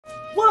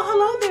Well,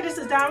 hello there, this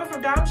is Diamond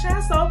from Diamond Shine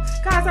Soap.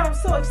 Guys, I'm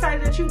so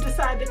excited that you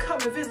decided to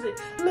come and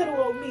visit little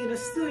old me in the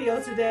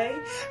studio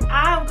today.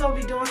 I'm going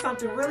to be doing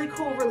something really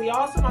cool, really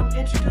awesome. I'm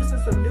introducing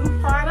some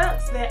new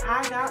products that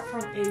I got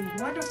from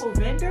a wonderful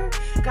vendor.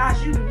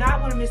 Guys, you do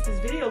not want to miss this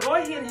video. Go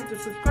ahead and hit the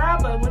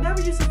subscribe button.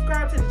 Whenever you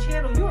subscribe to the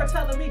channel, you are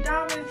telling me,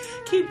 Diamond,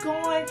 keep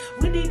going.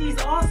 We need these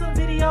awesome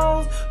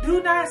videos.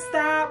 Do not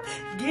stop.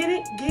 Get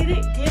it, get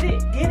it, get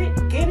it, get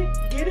it, get it,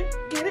 get it,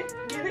 get it,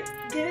 get it,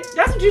 get it.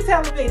 That's what you're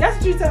telling me. That's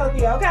what you're telling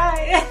me,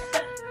 okay?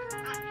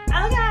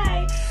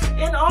 Okay.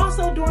 And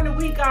also during the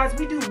week, guys,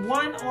 we do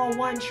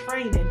one-on-one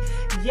training.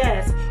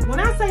 Yes, when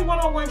I say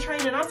one-on-one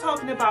training, I'm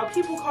talking about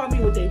people call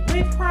me with their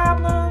wig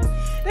problems.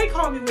 They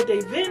call me with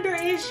their vendor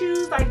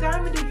issues. Like,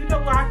 Diamond, do you know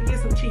where I can get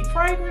some cheap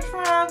fragrance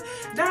from?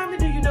 Diamond,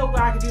 do you know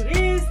where I can do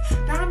this?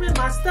 Diamond,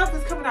 my stuff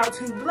is coming out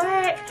too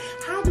black.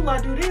 How do I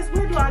do this?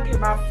 Where do I get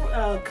my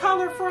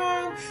color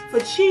from? For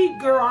cheap,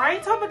 girl. I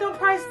ain't talking about them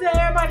prices that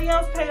everybody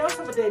else pay. I'm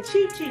talking about that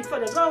cheap for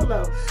the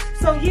low.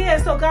 So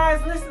yeah, so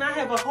guys, listen, I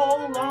have a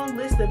whole long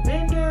list of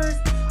vendors.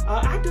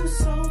 I do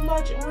so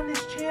much on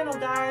this channel,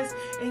 guys,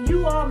 and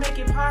you all make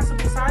it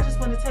possible. So I just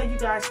want to tell you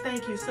guys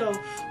thank you. So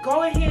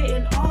go ahead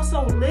and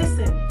also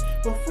listen.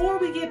 Before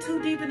we get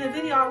too deep in the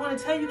video, I want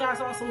to tell you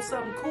guys also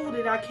something cool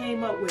that I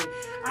came up with.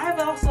 I have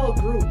also a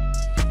group.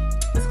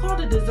 It's called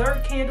the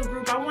Dessert Candle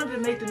Group. I wanted to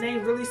make the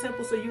name really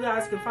simple so you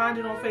guys can find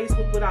it on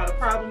Facebook without a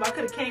problem. I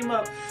could have came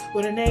up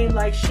with a name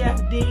like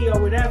Chef D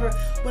or whatever,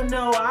 but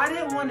no, I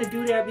didn't want to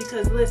do that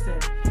because, listen,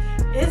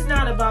 it's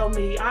not about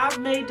me. I've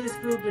made this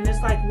group and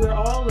it's like we're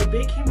all a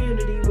big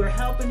community. We're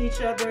helping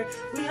each other.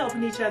 We're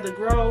helping each other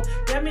grow.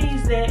 That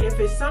means that if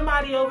it's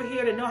somebody over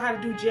here that know how to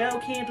do gel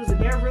candles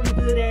and they're really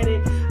good at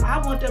it, I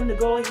want them to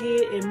go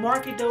ahead and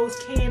market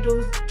those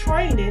candles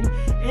training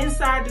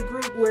inside the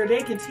group where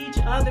they can teach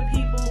other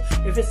people.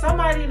 If it's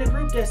somebody in the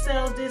group that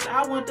sells this,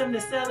 I want them to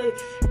sell it.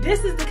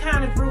 This is the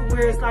kind of group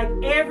where it's like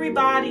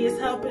everybody is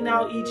helping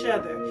out each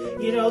other.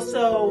 You know,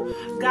 so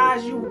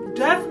guys, you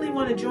definitely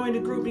want to join the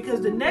group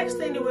because the next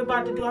thing that we're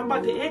about to do, I'm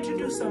about to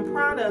introduce some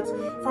products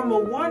from a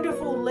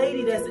wonderful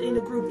lady that's in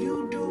the group.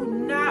 You do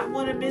not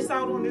want to miss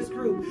out on this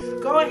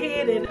group. Go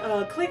ahead and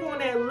click on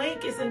that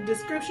link. It's in the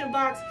description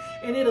box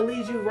and it'll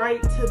lead you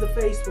right to the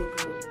Facebook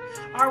group.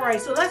 All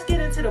right, so let's get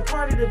into the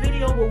part of the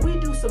video where we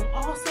do some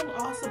awesome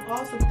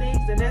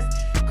things, and that's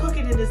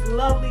cooking in this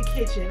lovely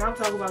kitchen. I'm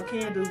talking about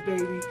candles,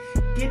 baby.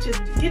 Get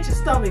your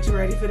stomachs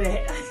ready for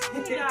that.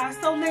 Yeah,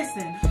 so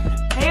listen,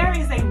 there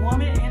is a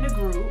woman in the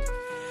group.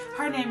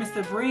 Her name is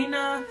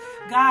Sabrina.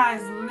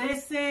 Guys,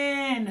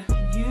 listen,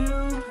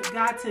 you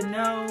got to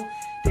know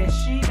that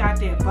she got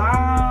that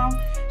bomb.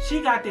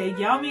 She got that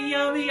yummy,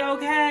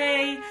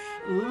 okay?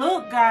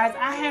 Look, guys,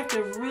 I have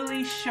to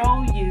really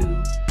show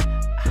you.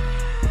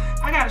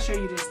 I got to show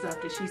you this stuff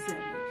that she sent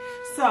me.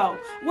 So,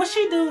 what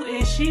she do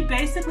is she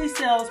basically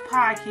sells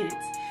pockets.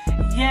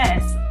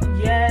 Yes.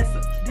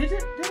 Did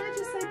I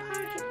just say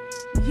pocket?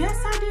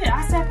 Yes, I did.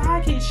 I said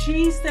pockets.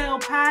 She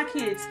sells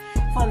pockets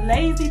for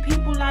lazy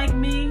people like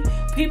me,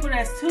 people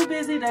that's too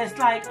busy, that's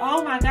like,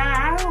 oh my God,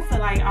 I don't feel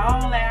like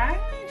all that.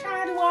 I ain't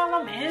trying to do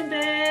all them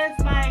embeds.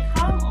 Like,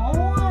 come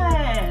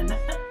on.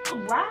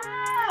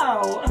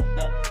 Wow.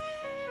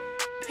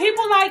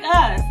 People like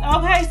us,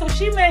 okay? So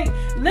she made,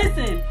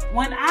 listen,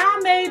 when I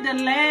made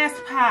the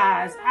last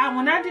pies,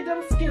 when I did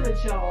them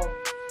skillets, y'all,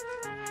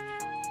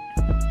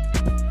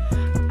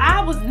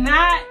 I was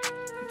not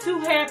too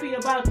happy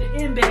about the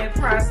embed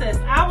process.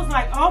 I was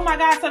like, oh my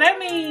God, so that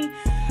means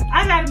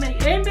I gotta make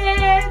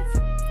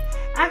embeds,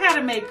 I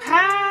gotta make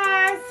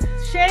pies,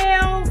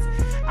 shells,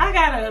 I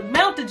gotta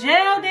melt the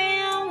gel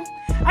down,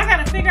 I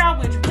gotta figure out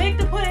which wig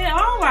to put in.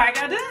 Oh my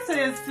God, this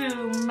is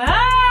too much.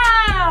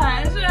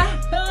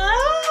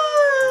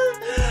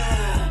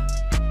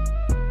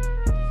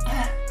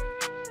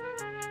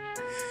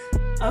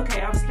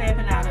 Okay, I'm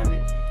snapping out of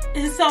it.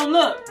 And so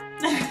look,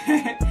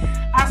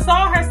 I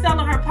saw her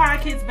selling her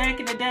pockets back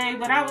in the day,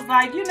 but I was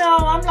like,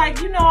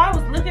 I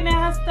was looking at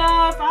her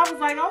stuff. I was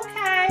like,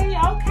 okay,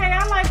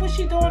 I like what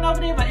she's doing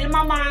over there. But in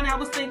my mind, I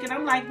was thinking,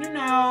 I'm like,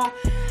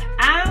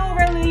 I don't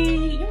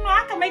really,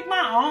 I can make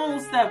my own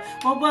stuff.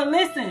 But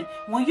listen,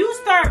 when you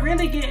start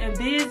really getting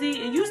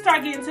busy and you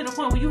start getting to the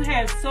point where you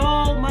have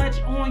so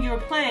much on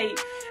your plate,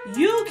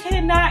 you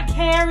cannot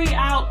carry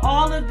out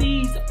all of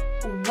these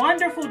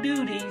wonderful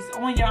duties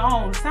on your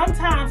own.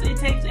 Sometimes it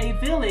takes a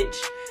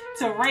village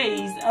to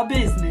raise a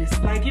business.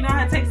 Like, you know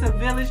how it takes a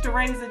village to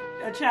raise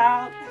a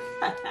child?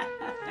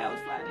 That was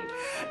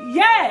funny.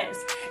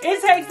 Yes,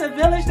 it takes a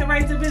village to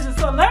raise a business.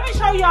 So let me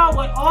show y'all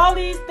what all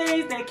these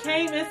things that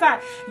came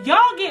inside.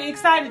 Y'all get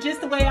excited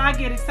just the way I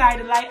get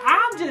excited. Like,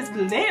 I'm just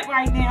lit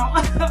right now.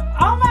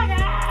 Oh my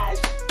gosh.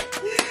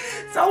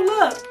 So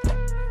look,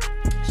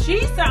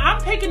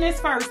 I'm picking this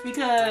first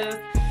because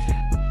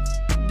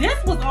This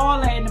was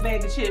all in the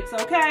bag of chips,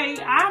 okay?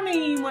 I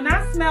mean, when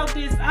I smelled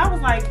this, I was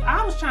like,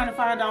 I was trying to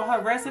find out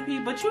her recipe,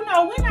 but you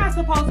know, we're not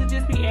supposed to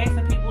just be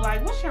asking people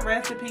like, what's your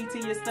recipe to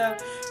your stuff?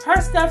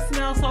 Her stuff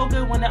smells so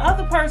good. When the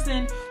other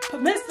person,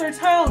 Mr.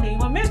 Tony,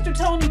 when Mr.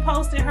 Tony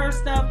posted her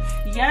stuff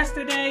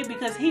yesterday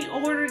because he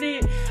ordered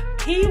it,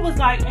 he was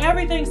like,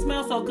 everything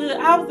smells so good.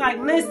 I was like,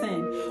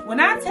 listen, when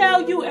I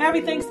tell you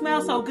everything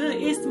smells so good,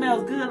 it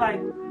smells good.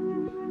 Like,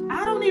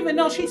 I don't even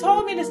know. She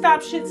told me to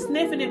stop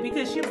sniffing it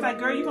because she was like,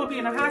 girl, you're going to be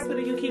in the hospital.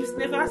 You keep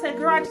sniffing. I said,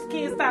 girl, I just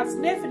can't stop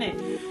sniffing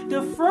it.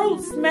 The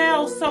fruit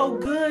smells so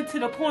good to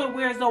the point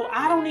where as though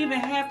I don't even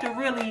have to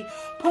really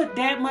put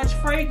that much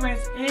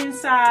fragrance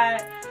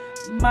inside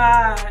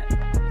my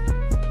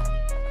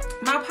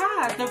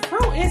pies. The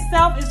fruit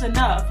itself is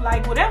enough.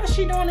 Like, whatever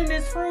she doing in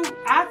this fruit,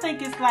 I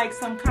think it's like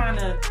some kind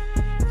of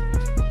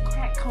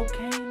crack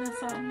cocaine or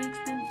something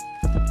mixed in.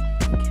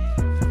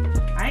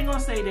 I ain't going to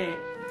say that.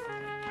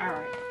 All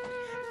right.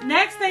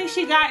 Next thing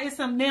she got is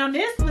some, now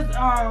this was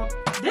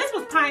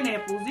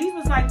pineapples. These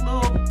was like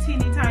little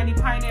teeny tiny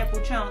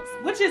pineapple chunks,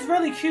 which is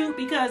really cute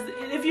because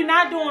if you're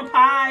not doing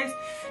pies,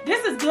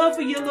 this is good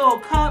for your little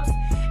cups.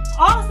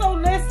 Also,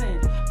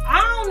 listen, I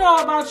don't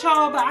know about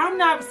y'all,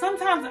 but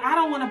sometimes I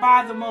don't want to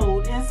buy the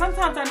mold, and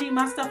sometimes I need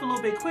my stuff a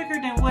little bit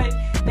quicker than what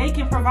they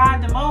can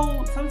provide the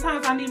mold.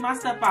 Sometimes I need my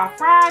stuff by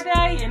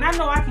Friday, and I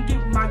know I can get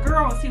with my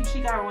girl and see what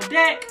she got on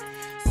deck.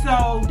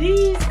 So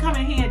these come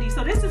in handy.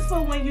 So this is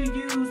for when you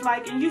use,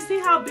 like, and you see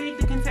how big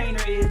the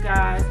container is,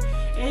 guys.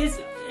 It's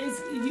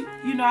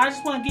you know, I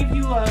just want to give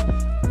you a,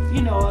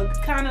 you know, a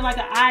kind of like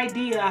an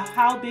idea of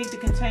how big the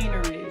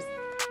container is.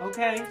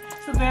 Okay,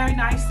 it's a very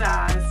nice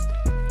size.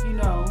 You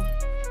know,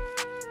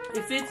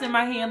 it fits in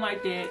my hand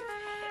like that.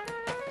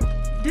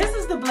 This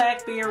is the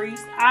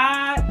blackberries.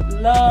 I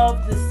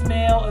love the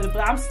smell of the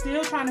black. I'm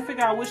still trying to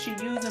figure out what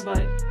she's using,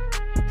 but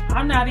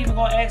I'm not even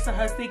gonna ask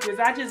her secrets.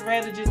 I just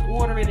rather just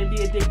order it and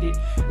be addicted.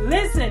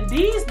 Listen,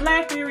 these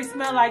blackberries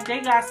smell like they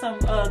got some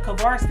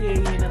Kvarstia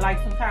in it, like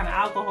some kind of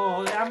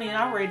alcohol. I mean,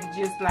 I'm ready to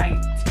just like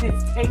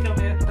take them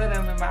and put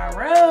them in my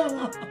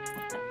room.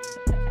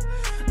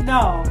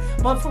 No,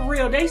 but for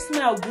real, they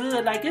smell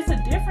good. Like, it's a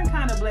different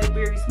kind of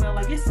blackberry smell.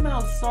 Like, it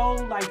smells so,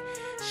 like,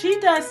 she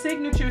does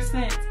signature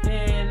scents,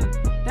 and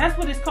that's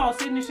what it's called,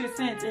 signature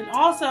scents. And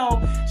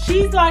also,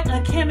 she's like a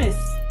chemist.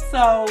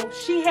 So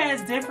she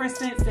has different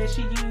scents that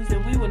she uses,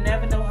 and we would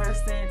never know her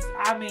scents.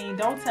 I mean,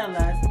 don't tell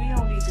us. We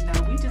don't need to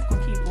know. We just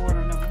gonna keep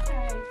ordering them,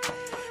 okay?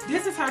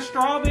 This is her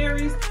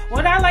strawberries.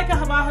 What I like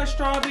about her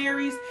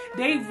strawberries,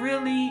 they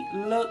really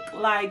look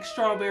like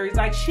strawberries.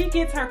 Like, she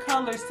gets her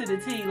colors to the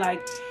T.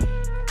 Like,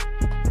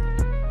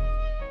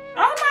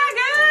 oh my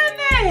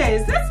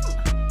goodness!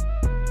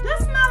 This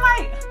smell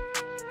like,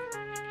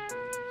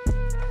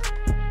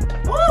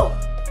 oh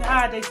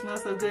God, they smell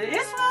so good.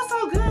 It smells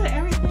so good.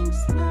 Everything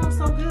smells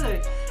so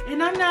good.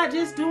 And I'm not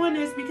just doing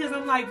this because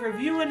I'm like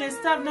reviewing this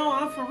stuff. No,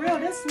 I'm for real.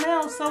 This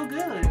smells so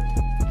good.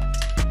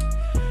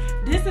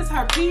 This is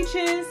her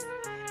peaches.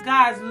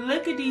 Guys,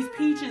 look at these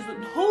peaches.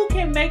 Who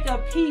can make a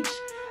peach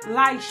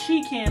like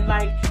she can?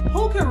 Like,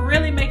 who can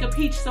really make a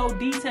peach so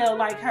detailed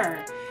like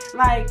her?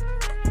 Like,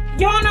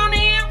 you don't know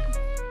them?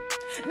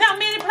 Not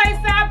many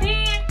places I've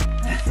been.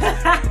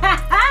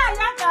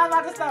 Y'all thought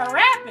about to start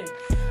rapping.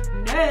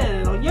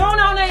 No, you don't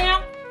know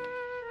them.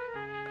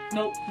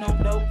 Nope, nope,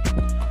 nope.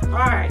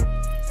 Alright,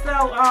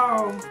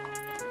 so,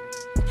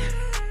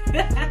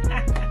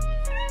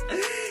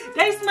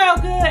 they smell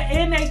good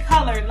and they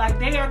colored. Like,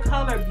 they are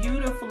colored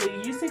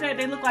beautifully. You see that?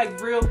 They look like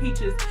real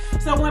peaches.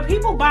 So when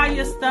people buy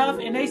your stuff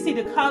and they see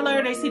the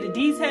color, they see the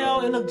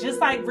detail, it look just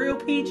like real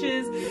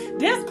peaches,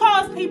 this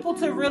causes people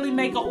to really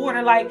make an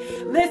order. Like,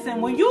 listen,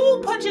 when you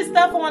put your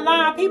stuff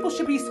online, people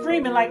should be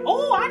screaming like,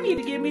 oh, I need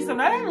to get me some.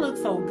 That looks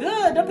so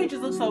good. The peaches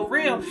look so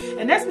real.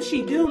 And that's what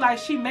she do. Like,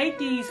 she make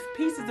these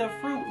pieces of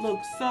fruit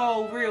look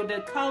so real.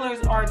 The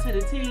colors are to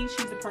the T.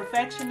 She's a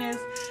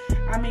perfectionist.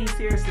 I mean,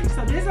 seriously.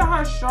 So these are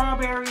her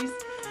strawberries.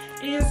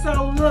 And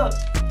so look,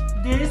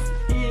 this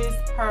is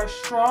her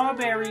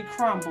strawberry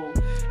crumble.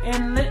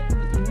 And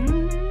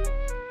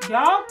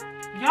y'all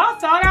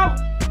thought I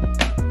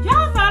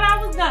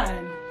was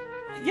done.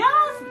 Y'all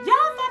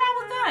thought I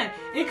was done.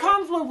 It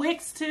comes with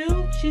wicks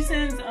too. She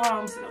sends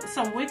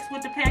some wicks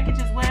with the package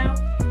as well.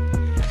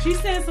 She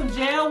sends some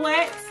gel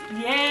wax.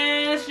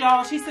 Yes,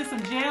 y'all. She sends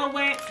some gel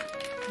wax.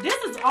 This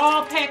is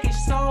all packaged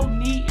so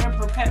neat and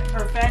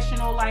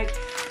professional. Like,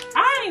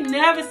 I ain't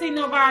never seen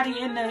nobody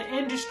in the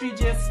industry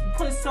just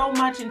put so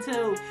much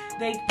into,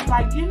 they,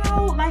 like, you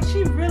know, like,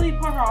 she really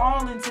put her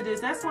all into this.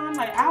 That's why I'm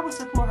like, I would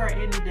support her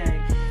any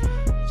day.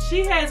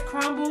 She has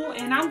crumble,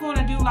 and I'm going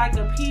to do like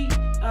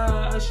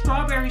a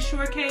strawberry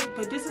shortcake,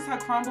 but this is her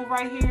crumble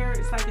right here.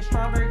 It's like a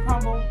strawberry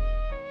crumble,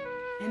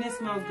 and it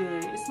smells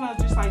good. It smells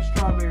just like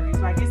strawberries.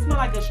 Like, it smells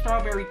like a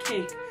strawberry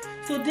cake.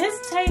 So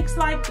this takes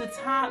like the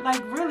time,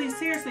 like, really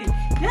seriously,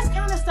 this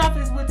kind of stuff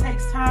is what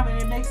takes time, and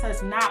it makes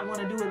us not want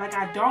to do it. Like,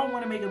 I don't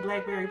want to make a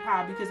blackberry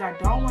pie because I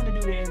don't want to do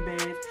the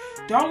embeds.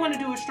 don't want to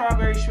do a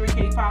strawberry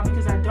shortcake pie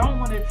because I don't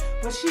want to,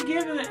 but she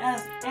giving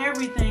us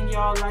everything,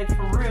 y'all, like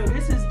for real.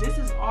 This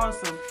is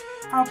awesome.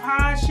 Her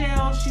pie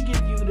shell, she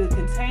give you the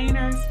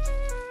containers.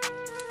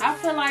 I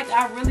feel like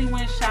I really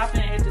went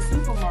shopping at the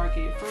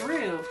supermarket, for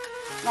real.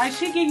 Like,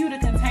 she give you the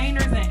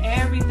containers and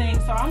everything.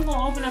 So I'm going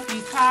to open up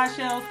these pie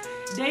shells.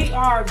 They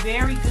are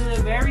very good,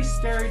 very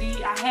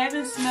sturdy. I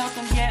haven't smelled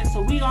them yet,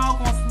 so we all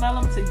going to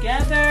smell them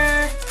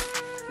together.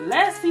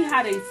 Let's see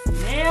how they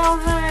smell,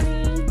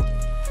 honey.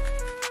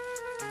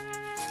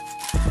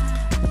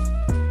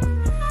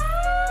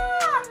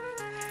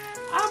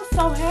 I'm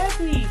so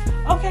happy.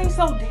 Okay,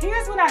 so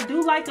here's what I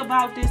do like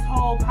about this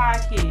whole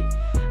pie kit.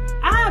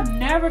 I've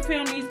never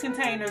found these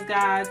containers,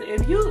 guys.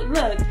 If you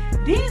look,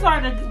 these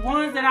are the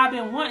ones that I've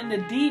been wanting,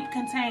 the deep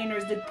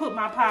containers to put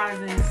my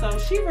pies in. So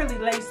she really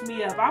laced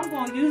me up. I'm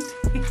going to use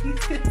these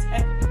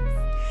containers.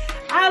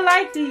 I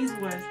like these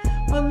ones.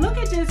 But look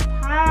at this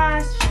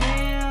pie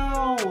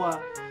shell.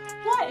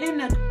 What in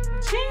the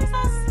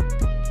Jesus?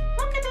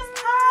 Look at this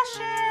pie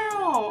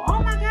shell.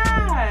 Oh my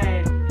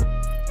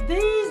God.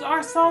 These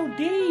are so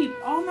deep.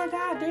 Oh my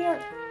God. They are.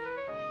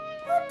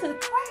 What the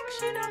crack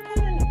she done put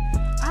in it?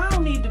 I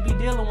don't need to be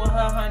dealing with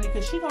her, honey,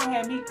 because she gonna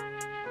have me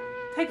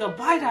take a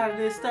bite out of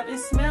this stuff. It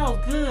smells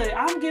good.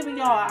 I'm giving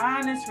y'all an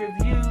honest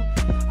review.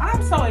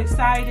 I'm so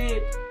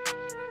excited.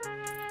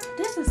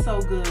 This is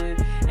so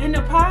good. And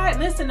the pie,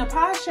 listen, the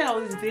pie shell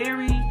is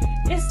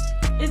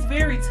it's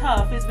very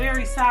tough. It's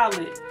very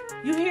solid.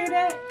 You hear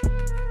that?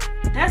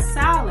 That's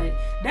solid.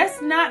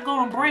 That's not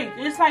gonna break.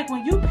 It's like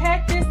when you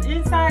pack this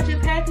inside your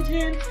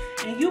packaging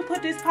and you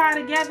put this pie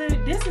together,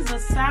 this is a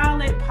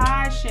solid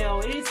pie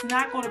shell. It's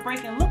not gonna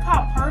break. And look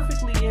how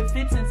perfectly it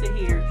fits into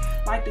here.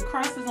 Like the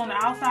crust is on the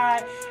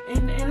outside.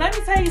 And let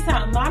me tell you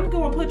something. I'm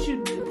gonna put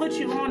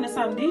you on to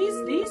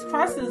something. These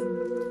crusts,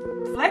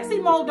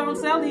 Flexi Mold don't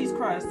sell these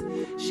crusts.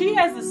 She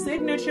has a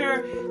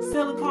signature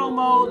silicone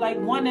mold, like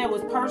one that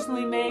was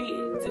personally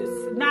made.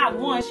 Not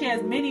one, she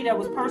has many that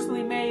was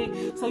personally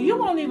made. So you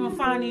won't even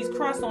find these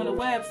crusts on the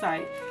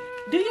website.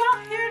 Do y'all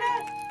hear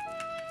that?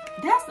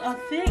 That's a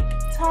thick,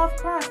 tough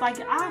crust. Like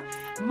I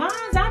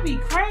be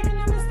cracking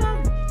them and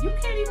stuff. You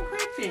can't even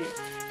crack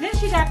that. Then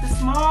she got the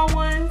small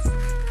ones.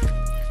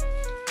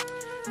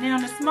 Now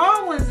the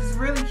small ones is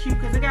really cute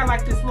because they got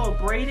like this little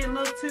braided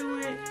look to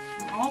it.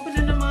 I'm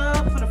opening them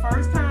up for the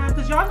first time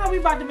because y'all know we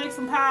about to make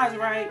some pies,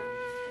 right?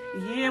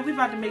 Yeah, we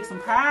about to make some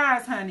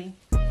pies, honey.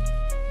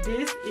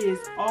 This is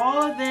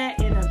all of that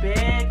in a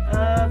bag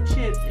of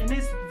chips. And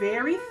it's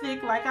very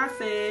thick, like I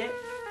said.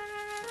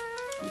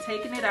 I'm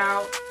taking it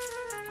out.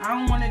 I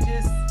don't want to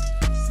just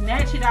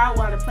snatch it out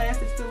while the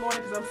plastic's still on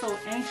it because I'm so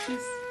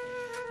anxious.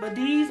 But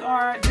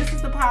this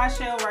is the pie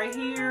shell right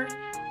here.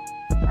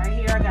 Right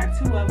here, I got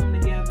two of them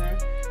together.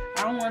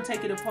 I don't want to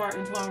take it apart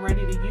until I'm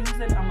ready to use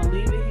it. I'm going to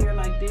leave it here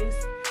like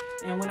this.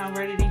 And when I'm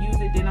ready to use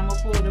it, then I'm going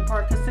to pull it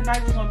apart. Because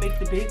tonight we're going to make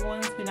the big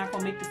ones. We're not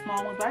going to make the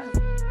small ones. But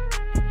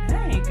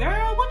dang,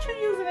 girl, what you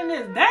using in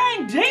this?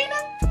 Dang,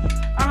 Gina.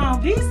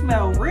 These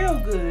smell real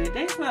good.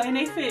 They smell, and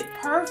they fit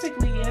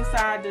perfectly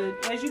inside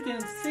as you can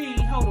see,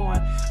 hold on.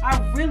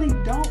 I really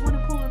don't want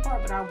to pull it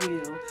apart, but I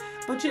will.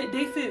 But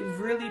they fit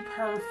really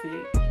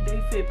perfect.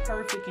 They fit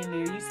perfect in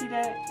there. You see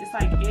that? It's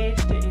like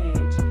edge to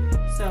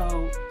edge.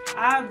 So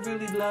I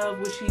really love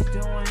what she's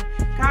doing.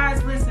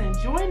 Guys, listen,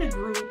 join the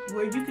group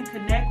where you can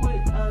connect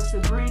with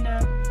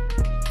Sabrina.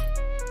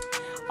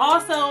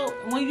 Also,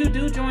 when you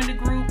do join the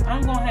group,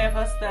 I'm going to have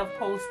her stuff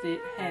posted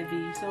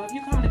heavy. So if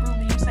you come to the group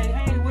and you say,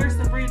 hey, where's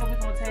Sabrina? We're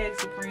going to tag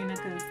Sabrina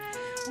because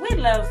we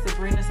love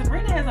Sabrina.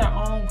 Sabrina has her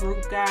own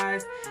group,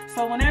 guys.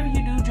 So whenever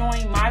you do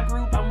join my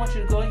group, I want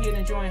you to go ahead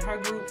and join her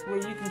group where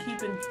you can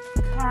keep in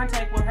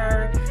contact with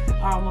her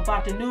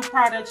about the new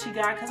products she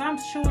got. Because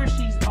I'm sure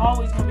she's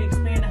always going to be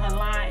expanding her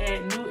line,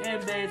 add new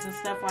embeds and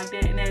stuff like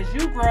that. And as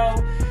you grow,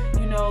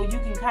 you know, you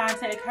can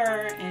contact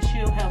her and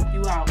she'll help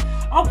you out.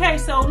 Okay,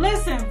 so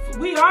listen,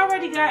 we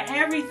already got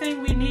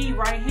everything we need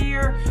right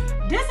here.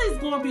 This is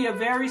going to be a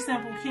very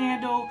simple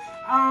candle.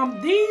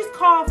 These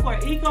call for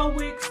Eco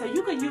wicks, so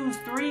you could use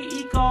 3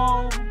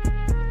 Eco,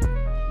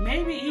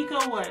 maybe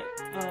Eco what?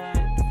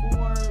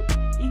 4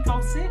 Eco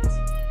 6?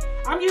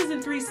 I'm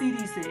using 3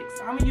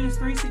 CD6. I'm going to use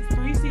 3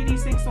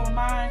 CD6 on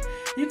mine.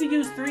 You can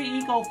use 3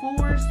 Eco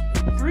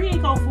 4s. 3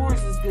 Eco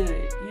 4s is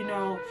good, you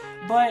know,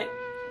 but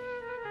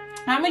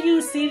I'm going to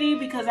use CD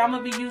because I'm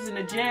going to be using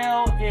a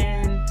gel,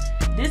 and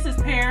this is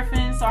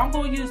paraffin, so I'm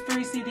going to use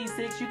 3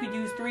 CD6. You could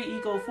use 3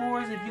 Eco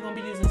 4s if you're going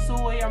to be using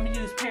soy. I'm going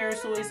to use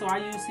Parasoy, so I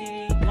use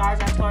CD. Guys,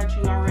 I taught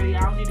you already.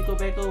 I don't need to go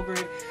back over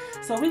it.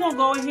 So we're going to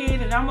go ahead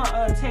and I'm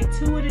going to take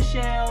 2 of the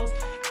shells.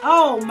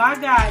 Oh my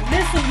God.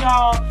 Listen,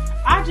 y'all.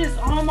 I just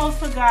almost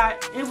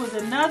forgot. It was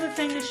another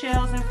thing of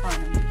shells in front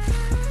of me.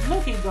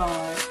 Look at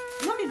God.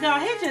 Look at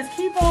God. He just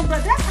keep on,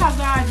 but that's how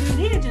God do.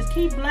 He just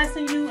keep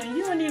blessing you and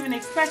you don't even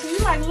expect it. You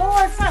like,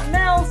 Lord, something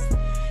else.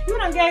 You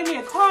done gave me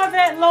a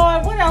Corvette,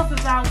 Lord. What else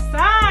is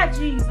outside,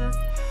 Jesus?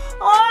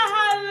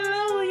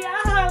 Oh, hallelujah,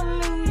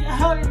 hallelujah,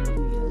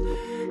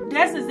 hallelujah.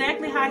 That's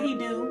exactly how he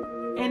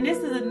do. And this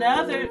is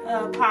another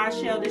pie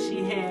shell that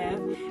she have.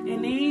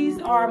 And these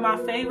are my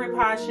favorite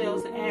pie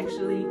shells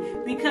actually.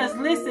 Because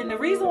listen, the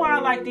reason why I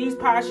like these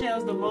pie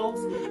shells the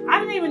most, I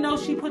didn't even know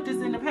she put this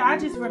in the pan. I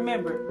just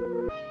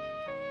remembered.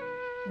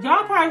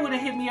 Y'all probably would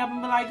have hit me up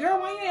and be like, girl,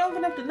 why you ain't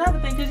open up another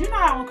thing? Because you know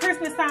how on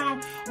Christmas time,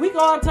 we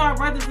go up to our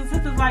brothers and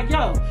sisters like,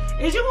 yo,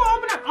 is you gonna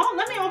open up? Oh,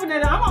 let me open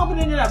it up. I'm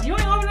opening it up. You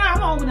ain't opening it up?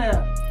 I'm opening it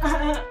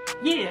up.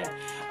 Yeah.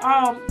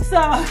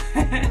 So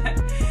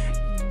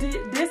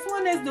this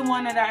one is the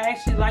one that I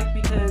actually like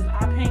because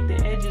I paint the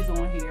edges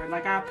on here.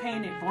 Like I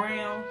paint it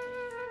brown.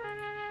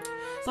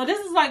 So this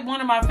is like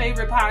one of my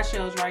favorite pie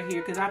shells right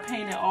here because I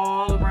paint it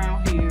all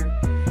around here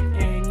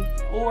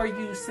or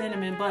use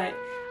cinnamon, but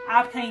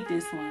I paint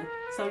this one.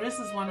 So this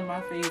is one of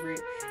my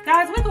favorite.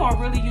 Guys, we're going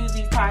to really use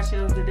these pie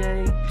shells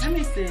today. Let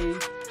me see.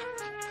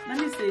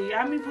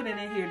 Let me put it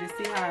in here to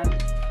see how.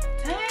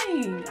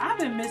 Dang, I've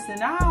been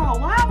missing out.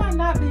 Why have I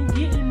not been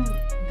getting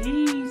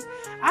these?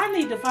 I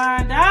need to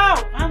find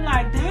out. I'm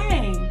like,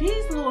 dang,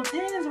 these little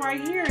tins right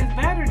here is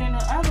better than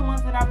the other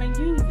ones that I've been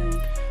using.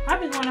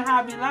 I've been going to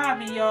Hobby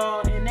Lobby,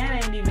 y'all, and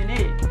that ain't even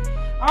it.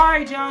 All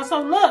right, y'all.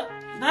 So look,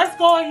 let's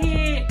go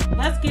ahead.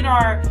 Let's get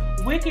our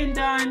wicking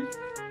done.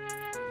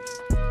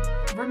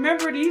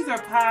 Remember, these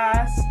are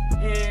pies,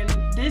 and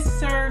this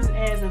serves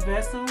as a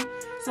vessel.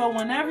 So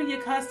whenever your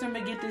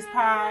customer get this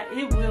pie,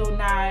 it will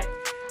not,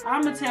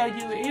 I'm gonna tell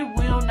you, it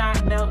will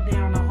not melt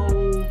down the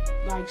whole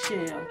like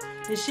shell.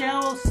 The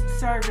shell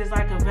serves as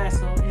like a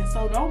vessel, and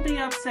so don't be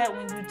upset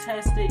when you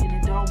test it and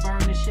it don't burn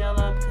the shell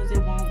up, because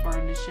it won't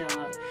burn the shell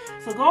up.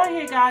 So go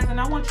ahead, guys, and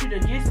I want you to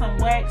get some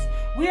wax.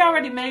 We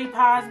already made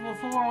pies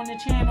before on the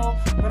channel,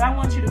 but I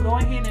want you to go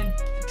ahead and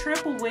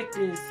triple wick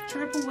this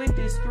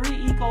 3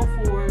 Eco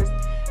 4s,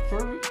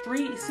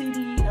 3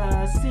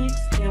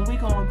 CD6, and we're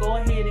gonna go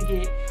ahead and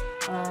get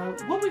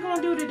what we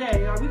gonna do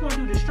today. Are we gonna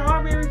do the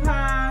strawberry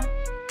pie,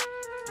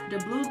 the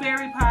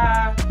blueberry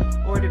pie,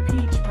 or the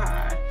peach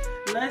pie?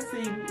 Let's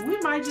see. We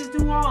might just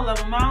do all of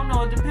them. I don't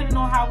know, depending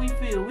on how we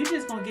feel. We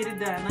just gonna get it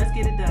done. Let's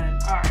get it done.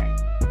 All right.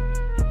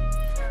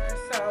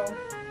 So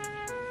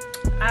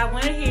I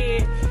went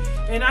ahead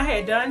and I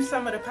had done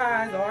some of the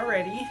pies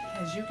already,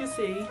 as you can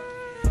see.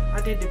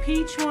 I did the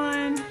peach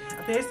one.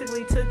 I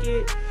basically took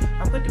it,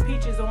 I put the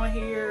peaches on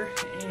here,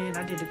 and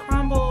I did the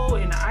crumble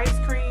and the ice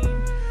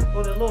cream,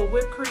 or the little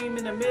whipped cream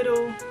in the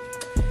middle.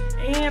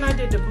 And I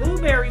did the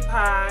blueberry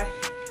pie.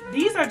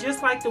 These are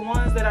just like the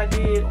ones that I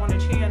did on the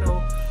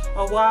channel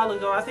a while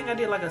ago. I think I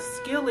did like a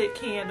skillet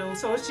candle.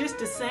 So it's just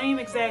the same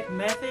exact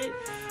method,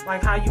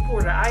 like how you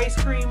pour the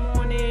ice cream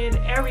on it,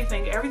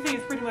 everything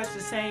is pretty much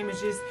the same.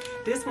 It's just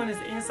this one is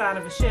inside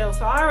of a shell.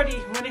 So I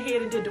already went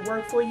ahead and did the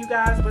work for you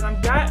guys, but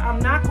I'm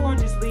not going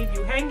to just leave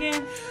you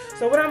hanging.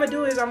 So what I'm gonna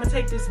do is I'm gonna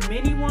take this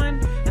mini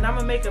one and I'm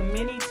gonna make a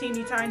mini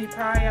teeny tiny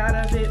pie out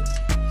of it.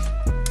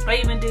 I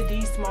even did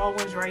these small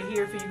ones right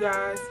here for you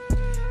guys.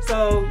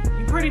 So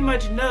you pretty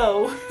much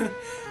know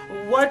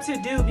what to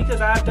do,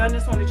 because I've done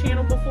this on the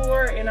channel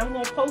before, and I'm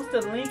going to post a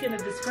link in the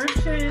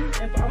description.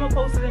 I'm going to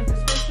post it in the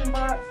description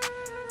box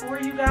for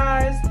you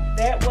guys.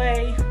 That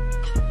way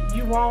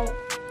you won't,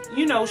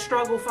 you know,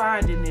 struggle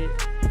finding it.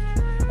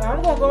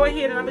 I'm going to go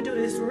ahead and I'm going to do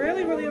this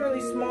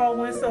really small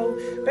one. So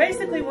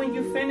basically when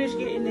you finish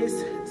getting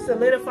this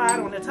solidified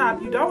on the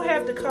top, you don't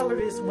have to color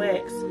this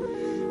wax.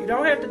 You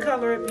don't have to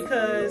color it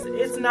because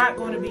it's not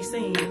going to be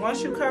seen.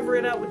 Once you cover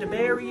it up with the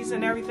berries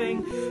and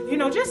everything, you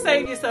know, just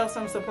save yourself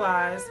some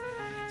supplies.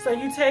 So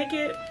you take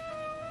it,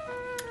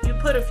 you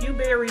put a few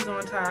berries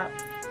on top.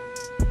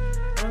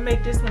 I'm going to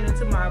make this one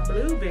into my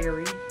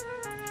blueberry.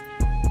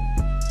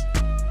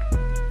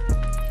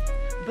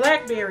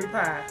 Blackberry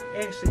pie.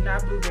 Actually,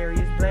 not blueberry,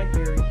 it's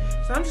blackberry.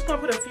 So I'm just going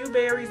to put a few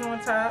berries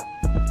on top.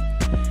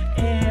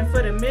 And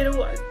for the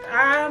middle,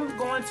 I'm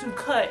going to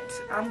cut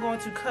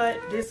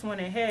this one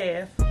in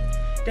half.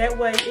 That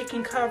way it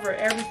can cover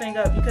everything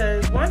up,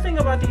 because one thing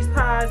about these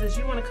pies is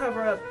you want to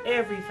cover up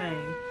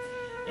everything.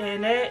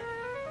 And that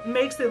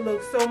makes it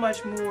look so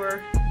much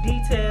more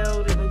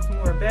detailed. It looks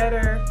more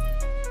better.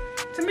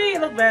 To me,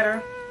 it looked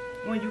better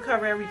when you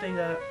cover everything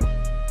up.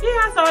 Yeah,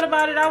 I thought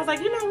about it. I was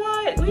like, you know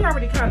what? We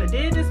already kind of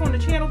did this on the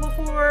channel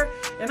before.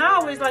 And I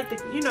always like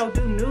to, you know,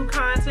 do new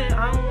content.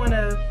 I don't want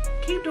to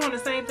keep doing the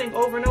same thing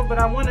over and over, but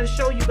I want to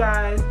show you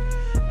guys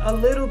a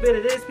little bit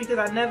of this because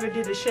I never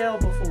did a shell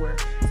before.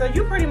 So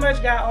you pretty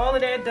much got all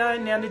of that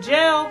done. Now the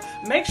gel,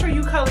 make sure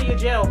you color your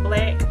gel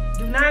black.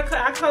 Do not,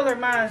 I colored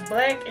mine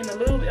black and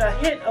a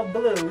hint of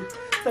blue.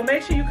 So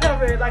make sure you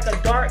cover it like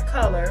a dark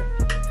color.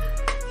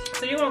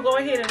 So you're gonna go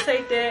ahead and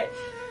take that.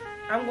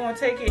 I'm gonna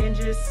take it and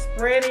just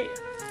spread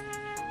it.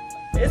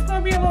 It's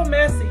gonna be a little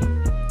messy,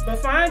 but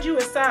find you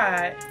a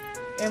side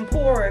and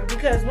pour it,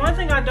 because one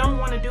thing I don't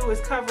want to do is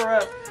cover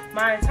up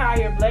my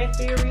entire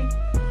blackberry.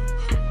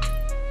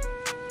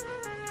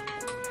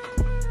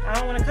 I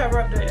don't want to cover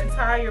up the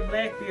entire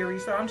blackberry,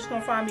 so I'm just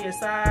gonna find me a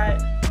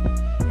side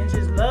and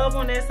just love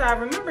on that side.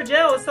 Remember,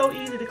 gel is so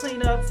easy to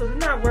clean up, so do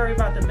not worry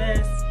about the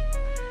mess.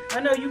 I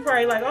know you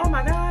probably like, oh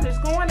my God, it's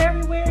going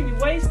everywhere, you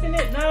wasting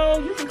it. No,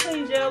 you can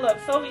clean gel up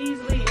so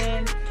easily,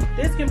 and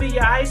This can be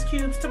your ice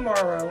cubes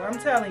tomorrow, I'm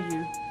telling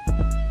you.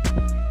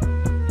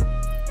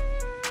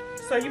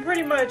 So you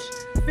pretty much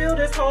fill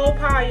this whole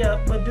pie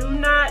up, but do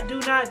not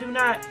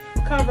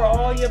cover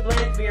all your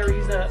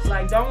blackberries up.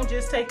 Like, don't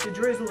just take the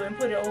drizzle and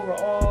put it over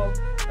all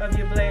of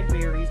your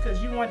blackberries,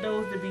 because you want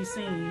those to be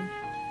seen.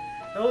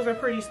 Those are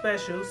pretty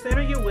special.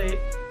 Center your wick.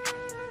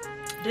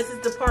 This is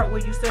the part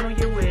where you center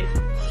your wick,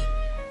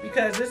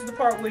 because this is the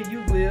part where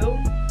you will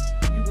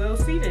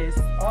see this.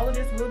 All of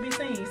this will be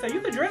seen. So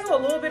you could drizzle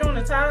a little bit on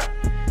the top.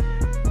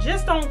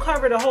 Just don't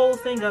cover the whole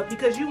thing up,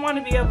 because you want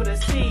to be able to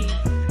see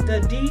the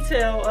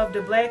detail of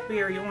the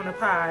blackberry on the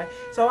pie.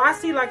 So I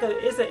see like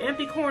it's an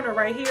empty corner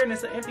right here, and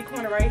it's an empty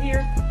corner right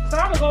here. So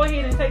I'm gonna go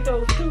ahead and take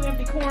those 2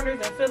 empty corners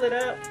and fill it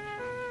up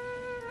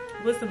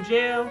with some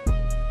gel.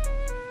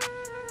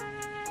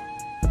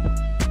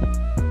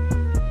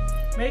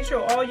 Make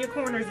sure all your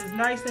corners is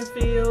nice and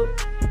filled.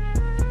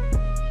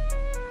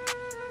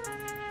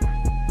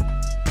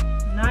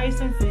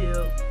 Nice and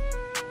filled.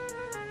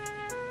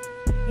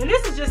 And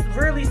this is just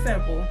really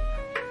simple.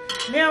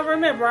 Now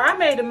remember, I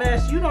made a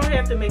mess. You don't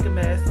have to make a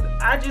mess.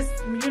 I just,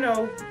 you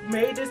know,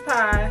 made this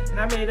pie and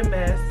I made a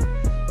mess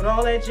with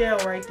all that gel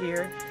right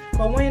there.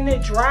 But when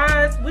it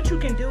dries, what you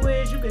can do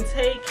is you can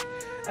take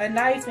a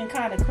knife and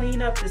kind of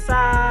clean up the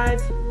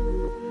sides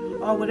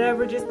or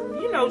whatever. Just,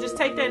 you know, just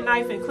take that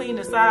knife and clean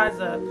the sides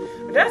up.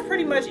 But that's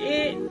pretty much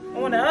it.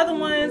 On the other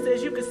ones,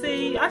 as you can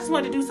see, I just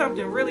wanted to do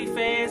something really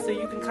fast so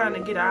you can kind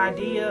of get an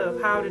idea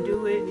of how to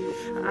do it.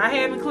 I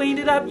haven't cleaned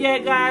it up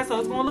yet, guys, so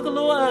it's gonna look a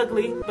little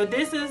ugly. But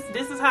this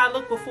is how it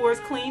looked before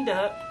it's cleaned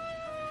up.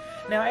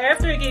 Now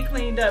after it get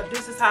cleaned up,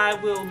 this is how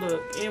it will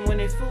look. And when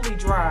it fully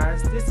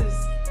dries, this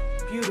is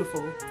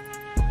beautiful.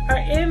 Her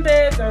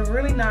embeds are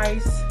really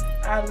nice.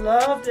 I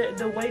love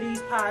the way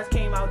these pies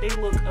came out. They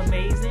look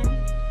amazing.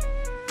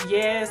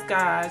 Yes,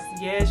 guys.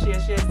 Yes.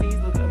 These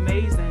look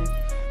amazing.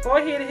 Go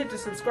ahead and hit the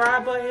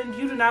subscribe button.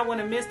 You do not want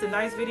to miss the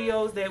nice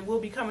videos that will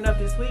be coming up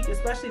this week,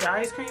 especially the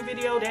ice cream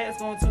video. That is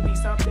going to be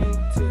something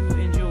to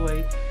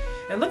enjoy.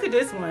 And look at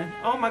this one.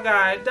 Oh my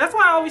God. That's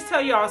why I always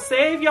tell y'all,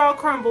 save y'all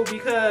crumble,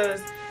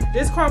 because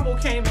this crumble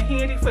came in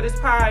handy for this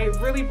pie. It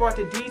really brought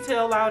the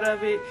detail out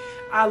of it.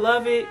 I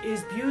love it.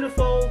 It's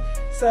beautiful.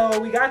 So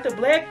we got the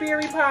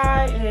blackberry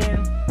pie,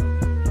 and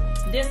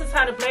this is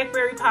how the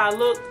blackberry pie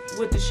looked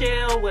with the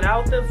shell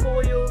without the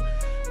foil.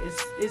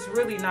 It's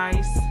really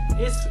nice.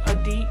 It's a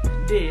deep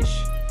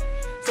dish.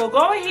 So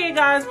go ahead,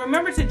 guys.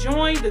 Remember to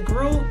join the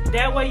group.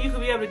 That way you can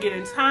be able to get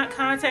in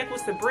contact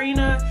with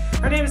Sabrina.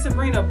 Her name is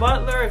Sabrina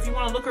Butler. If you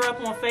want to look her up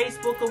on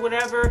Facebook or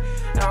whatever.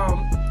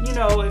 You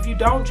know, if you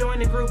don't join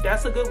the group,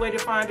 that's a good way to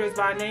find her, is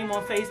by name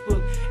on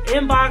Facebook.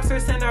 Inbox her,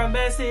 send her a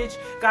message.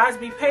 Guys,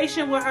 be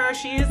patient with her.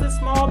 She is a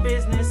small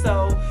business,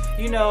 so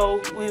you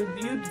know, when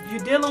you're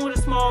dealing with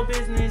a small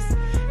business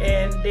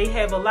and they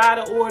have a lot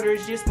of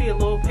orders, just be a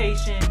little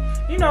patient.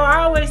 You know,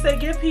 I always say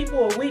give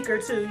people a week or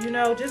two, you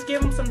know, just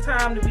give them some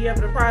time to be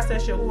able to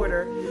process your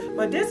order.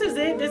 But this is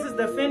it. This is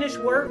the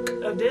finished work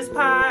of this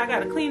pie. I got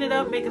to clean it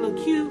up, make it look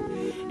cute,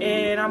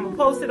 and I'm going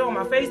to post it on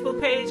my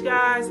Facebook page,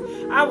 guys.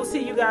 I will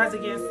see you guys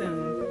again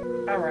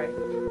soon. All right.